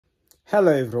Hello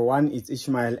everyone, it's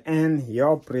Ishmael and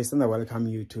your praise, and I welcome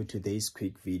you to today's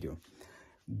quick video.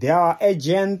 Their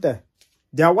agent,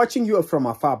 they are watching you from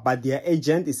afar, but their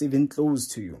agent is even close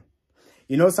to you.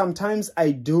 You know, sometimes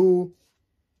I do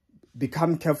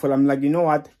become careful. I'm like, you know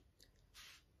what?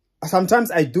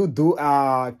 Sometimes I do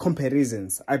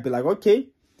comparisons. I'd be like, okay,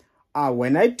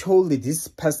 when I told this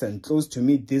person close to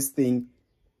me this thing,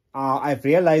 I've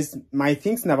realized my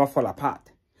things never fall apart.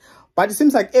 But it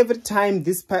seems like every time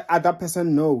this other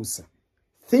person knows,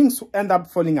 things end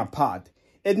up falling apart.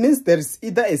 It means there's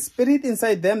either a spirit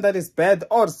inside them that is bad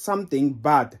or something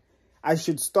bad. I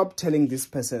should stop telling this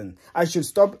person. I should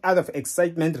stop out of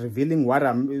excitement revealing what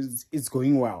is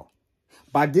going well.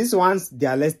 But these ones, they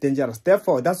are less dangerous.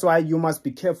 Therefore, that's why you must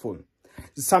be careful.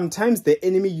 Sometimes the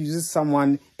enemy uses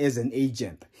someone as an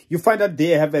agent. You find that they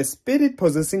have a spirit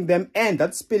possessing them, and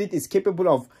that spirit is capable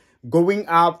of going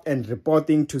out and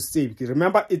reporting to see.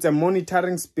 Remember, it's a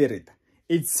monitoring spirit.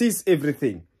 It sees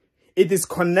everything. It is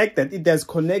connected. It has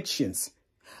connections.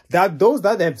 There are those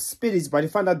that have spirits, but you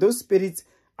find that those spirits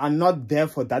are not there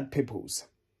for that purpose.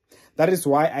 That is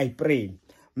why I pray.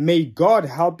 May God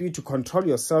help you to control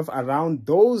yourself around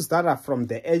those that are from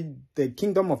the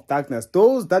kingdom of darkness,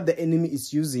 those that the enemy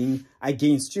is using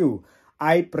against you.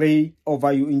 I pray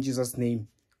over you in Jesus' name.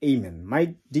 Amen.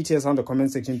 My details on the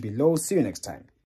comment section below. See you next time.